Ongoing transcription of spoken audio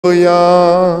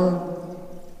Hallelujah.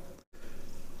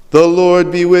 The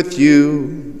Lord be with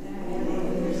you.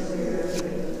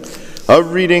 A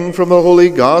reading from the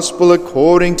Holy Gospel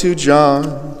according to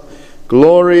John.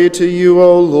 Glory to you,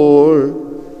 O Lord.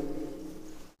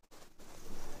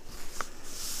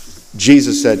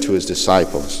 Jesus said to his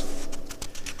disciples,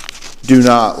 "Do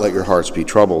not let your hearts be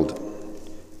troubled.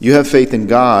 You have faith in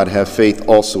God, have faith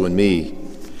also in me.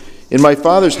 In my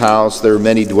Father's house there are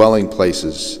many dwelling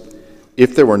places.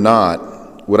 If there were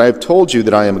not, would I have told you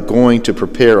that I am going to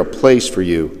prepare a place for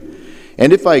you?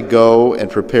 And if I go and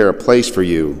prepare a place for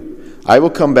you, I will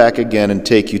come back again and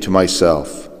take you to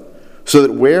myself, so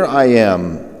that where I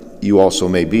am, you also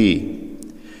may be.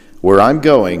 Where I'm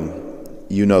going,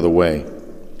 you know the way."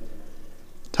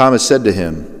 Thomas said to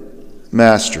him,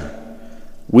 "Master,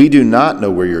 we do not know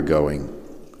where you're going.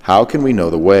 How can we know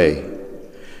the way?"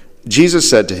 Jesus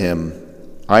said to him,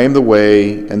 "I am the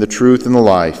way and the truth and the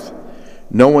life.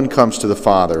 No one comes to the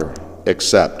Father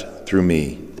except through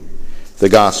me." The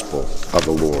Gospel of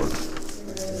the Lord.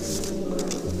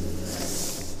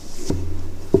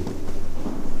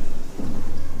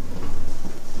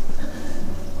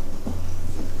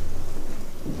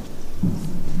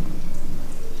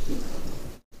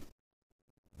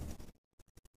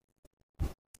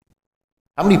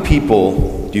 How many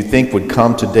people do you think would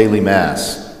come to daily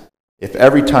Mass if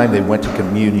every time they went to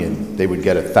communion they would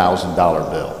get a $1,000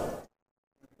 bill?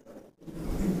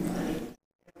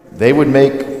 They would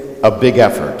make a big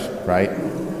effort, right?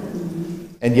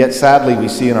 And yet, sadly, we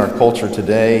see in our culture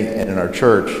today and in our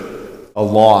church a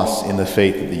loss in the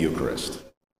faith of the Eucharist.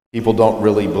 People don't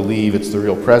really believe it's the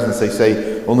real presence. They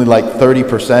say only like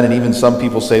 30%, and even some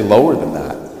people say lower than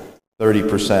that,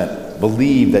 30%,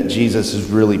 believe that Jesus is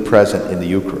really present in the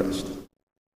Eucharist.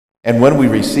 And when we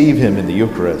receive him in the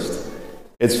Eucharist,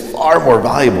 it's far more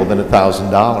valuable than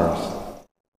 $1,000.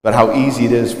 But how easy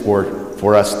it is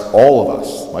for us, all of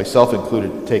us, myself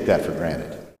included, to take that for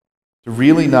granted. To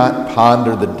really not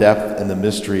ponder the depth and the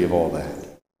mystery of all that.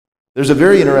 There's a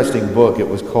very interesting book. It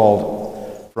was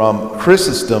called From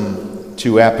Chrysostom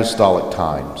to Apostolic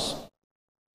Times.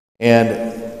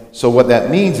 And so what that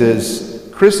means is,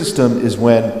 Chrysostom is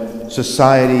when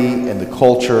society and the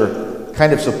culture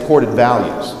kind of supported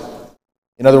values.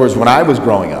 In other words, when I was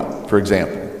growing up, for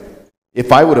example,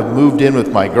 if I would have moved in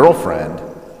with my girlfriend,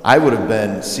 I would have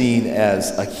been seen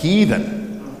as a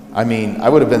heathen. I mean, I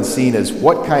would have been seen as,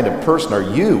 what kind of person are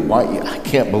you? Why, I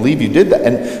can't believe you did that.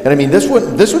 And I mean, this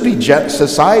would be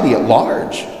society at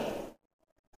large.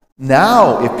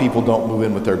 Now, if people don't move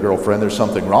in with their girlfriend, there's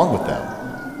something wrong with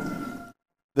them.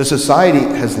 The society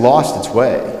has lost its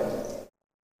way.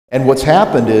 And what's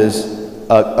happened is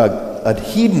a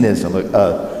hedonism,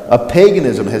 a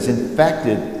paganism has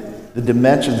infected the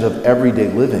dimensions of everyday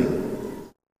living.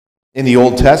 In the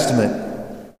Old Testament,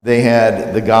 they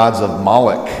had the gods of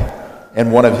Moloch,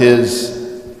 and one of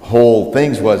his whole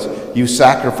things was, you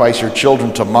sacrifice your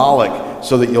children to Moloch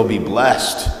so that you'll be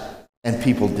blessed. And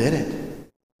people did it.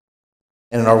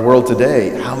 And in our world today,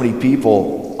 how many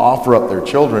people offer up their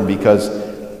children because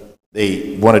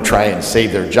they want to try and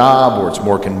save their job, or it's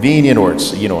more convenient, or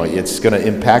it's going to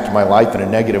impact my life in a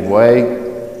negative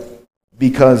way,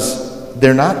 because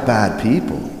they're not bad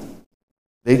people.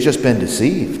 They've just been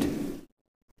deceived.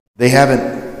 They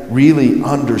haven't really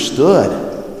understood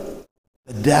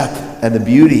the depth and the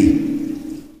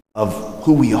beauty of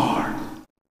who we are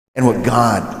and what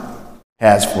God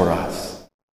has for us.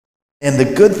 And the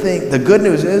good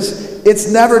news is,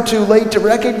 it's never too late to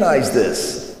recognize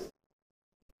this.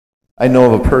 I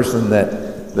know of a person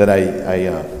that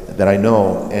I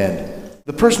know, and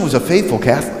the person was a faithful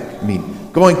Catholic. I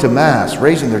mean, going to Mass,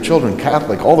 raising their children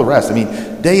Catholic, all the rest. I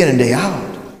mean, day in and day out.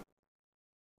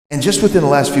 And just within the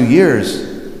last few years,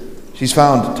 she's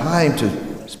found time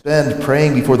to spend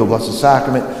praying before the Blessed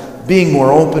Sacrament, being more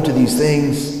open to these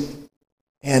things.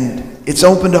 And it's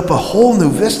opened up a whole new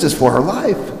vistas for her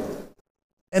life.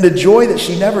 And a joy that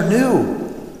she never knew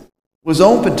was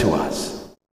open to us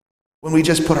when we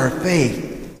just put our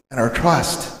faith and our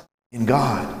trust in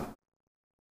God.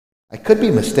 I could be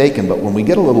mistaken, but when we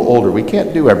get a little older, we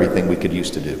can't do everything we could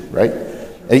used to do, right?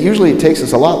 And usually it takes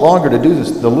us a lot longer to do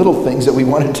the little things that we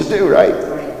wanted to do, right?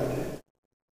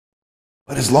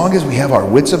 But as long as we have our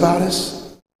wits about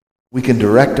us, we can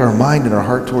direct our mind and our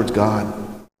heart towards God.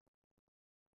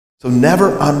 So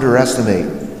never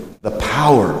underestimate the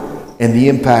power and the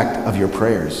impact of your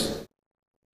prayers.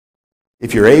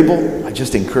 If you're able, I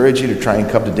just encourage you to try and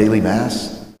come to daily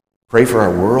Mass. Pray for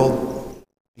our world,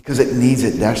 because it needs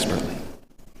it desperately.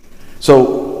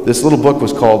 So this little book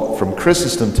was called From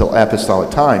Chrysostom till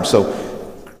Apostolic Times. So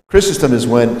Chrysostom is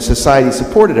when society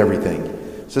supported everything.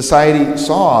 Society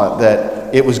saw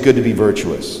that it was good to be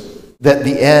virtuous, that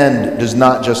the end does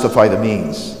not justify the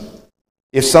means.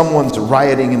 If someone's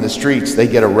rioting in the streets, they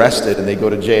get arrested and they go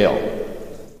to jail.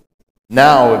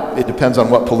 Now, it depends on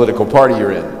what political party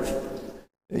you're in.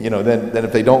 Then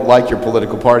if they don't like your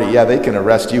political party, yeah, they can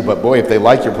arrest you. But boy, if they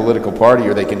like your political party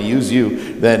or they can use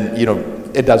you, then,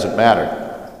 it doesn't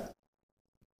matter.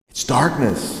 It's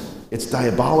darkness. It's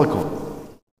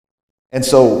diabolical. And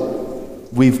so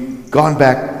we've gone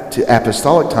back to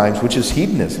apostolic times, which is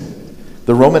hedonism,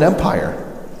 the Roman Empire.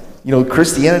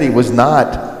 Christianity was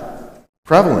not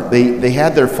prevalent. They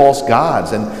had their false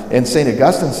gods. And St.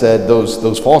 Augustine said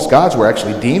those false gods were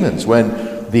actually demons. When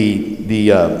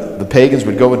the pagans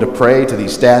would go in to pray to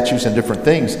these statues and different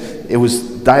things, it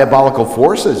was diabolical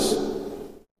forces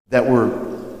that were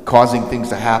causing things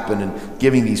to happen and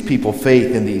giving these people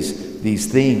faith in these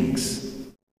things.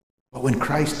 But when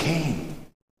Christ came,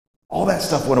 all that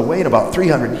stuff went away in about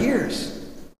 300 years.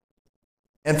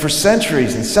 And for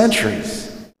centuries and centuries,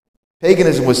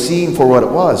 paganism was seen for what it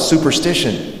was,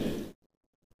 superstition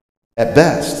at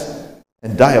best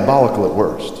and diabolical at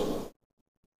worst.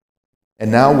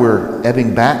 And now we're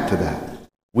ebbing back to that.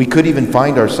 We could even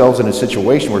find ourselves in a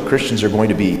situation where Christians are going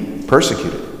to be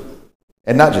persecuted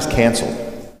and not just canceled.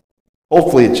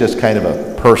 Hopefully it's just kind of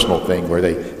a personal thing where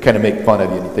they kind of make fun of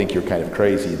you and you think you're kind of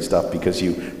crazy and stuff because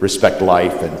you respect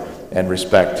life and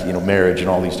respect, marriage and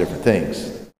all these different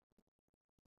things.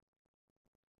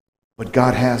 But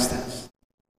God has this.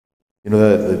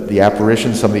 The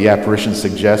apparitions, some of the apparitions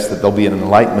suggest that there'll be an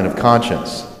enlightenment of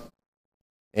conscience.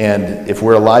 And if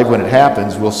we're alive when it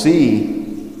happens, we'll see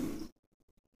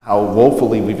how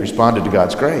woefully we've responded to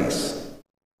God's grace.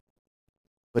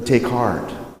 But take heart.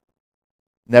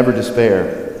 Never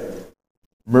despair.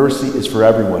 Mercy is for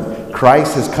everyone.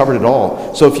 Christ has covered it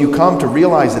all. So if you come to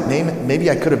realize that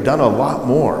maybe I could have done a lot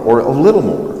more or a little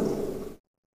more,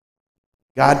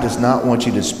 God does not want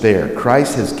you to despair.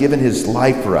 Christ has given his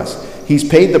life for us. He's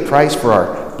paid the price for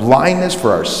our blindness,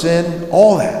 for our sin,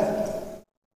 all that.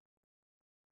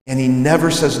 And he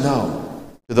never says no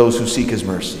to those who seek his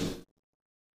mercy.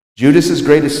 Judas's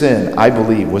greatest sin, I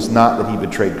believe, was not that he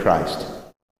betrayed Christ.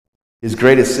 His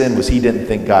greatest sin was he didn't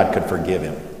think God could forgive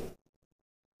him.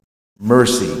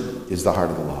 Mercy is the heart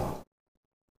of the law.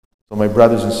 So my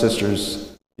brothers and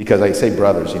sisters, because I say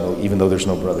brothers, even though there's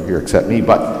no brother here except me,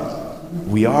 but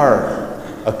we are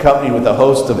accompanied with a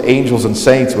host of angels and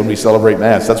saints when we celebrate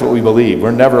Mass. That's what we believe.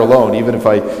 We're never alone. Even if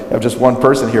I have just one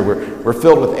person here, we're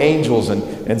filled with angels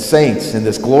and saints in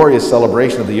this glorious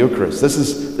celebration of the Eucharist. This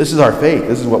is our faith.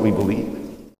 This is what we believe.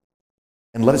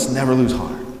 And let us never lose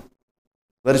heart.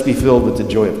 Let us be filled with the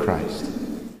joy of Christ.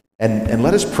 And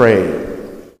let us pray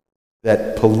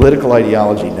that political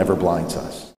ideology never blinds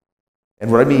us.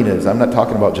 And what I mean is, I'm not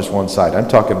talking about just one side. I'm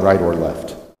talking right or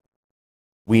left.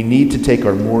 We need to take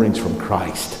our moorings from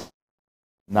Christ,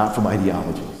 not from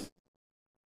ideologies.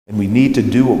 And we need to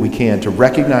do what we can to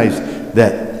recognize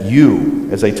that you,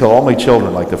 as I tell all my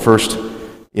children, like the first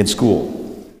in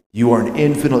school, you are an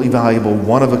infinitely valuable,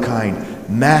 one-of-a-kind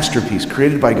masterpiece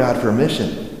created by God for a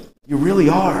mission. You really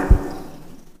are.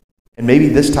 And maybe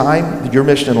this time, your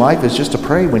mission in life is just to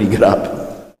pray when you get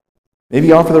up.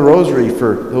 Maybe offer the rosary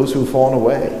for those who have fallen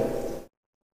away.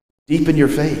 Deepen your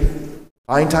faith.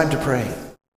 Find time to pray.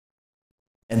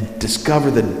 And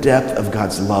discover the depth of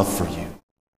God's love for you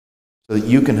so that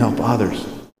you can help others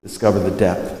discover the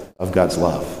depth of God's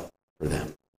love for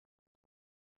them.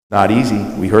 Not easy.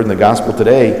 We heard in the gospel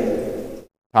today,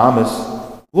 Thomas,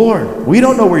 Lord, we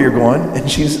don't know where you're going. And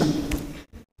Jesus,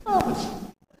 Thomas,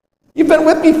 you've been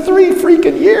with me 3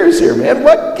 freaking years here, man.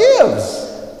 What gives?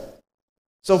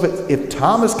 So if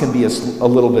Thomas can be a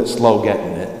little bit slow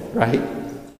getting it, right?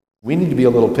 We need to be a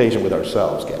little patient with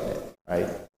ourselves getting it, right?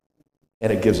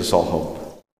 And it gives us all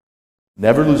hope.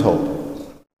 Never lose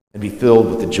hope and be filled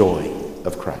with the joy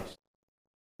of Christ.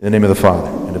 In the name of the Father,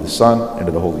 and of the Son, and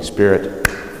of the Holy Spirit.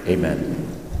 Amen.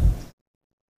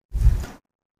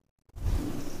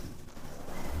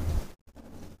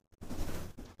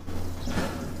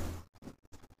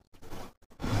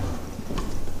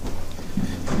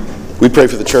 We pray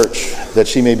for the church, that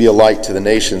she may be a light to the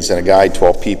nations and a guide to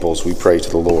all peoples. We pray to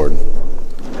the Lord.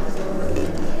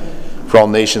 For all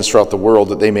nations throughout the world,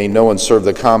 that they may know and serve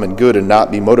the common good and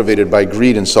not be motivated by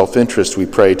greed and self-interest, we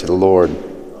pray to the Lord.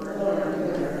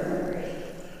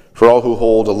 For all who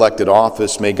hold elected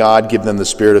office, may God give them the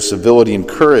spirit of civility and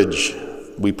courage,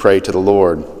 we pray to the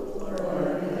Lord.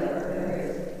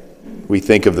 We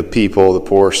think of the people, the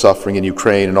poor suffering in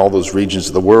Ukraine and all those regions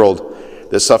of the world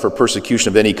that suffer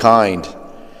persecution of any kind.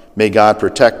 May God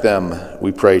protect them,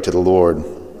 we pray to the Lord.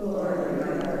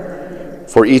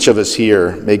 for each of us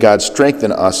here, may God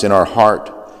strengthen us in our heart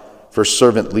for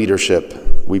servant leadership,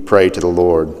 we pray to the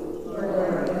Lord.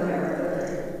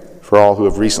 For all who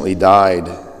have recently died,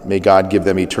 may God give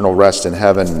them eternal rest in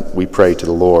heaven, we pray to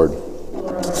the Lord.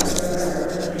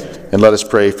 And let us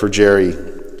pray for Jerry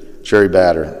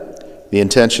Bader, the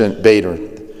intention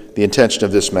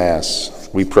of this Mass,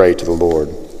 we pray to the Lord.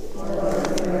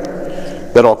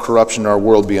 Let all corruption in our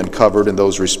world be uncovered, and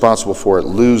those responsible for it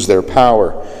lose their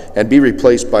power and be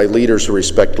replaced by leaders who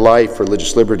respect life,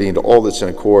 religious liberty, and all that's in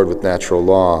accord with natural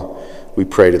law. We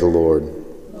pray to the Lord.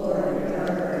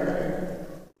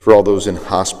 For all those in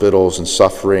hospitals and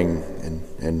suffering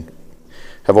and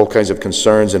have all kinds of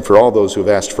concerns, and for all those who have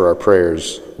asked for our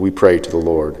prayers, we pray to the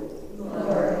Lord.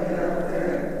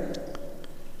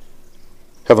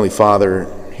 Heavenly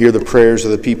Father, hear the prayers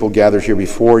of the people gathered here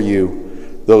before you,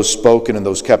 those spoken and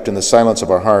those kept in the silence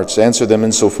of our hearts. Answer them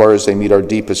insofar as they meet our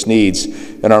deepest needs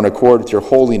and are in accord with your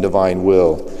holy and divine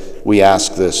will. We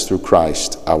ask this through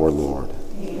Christ our Lord.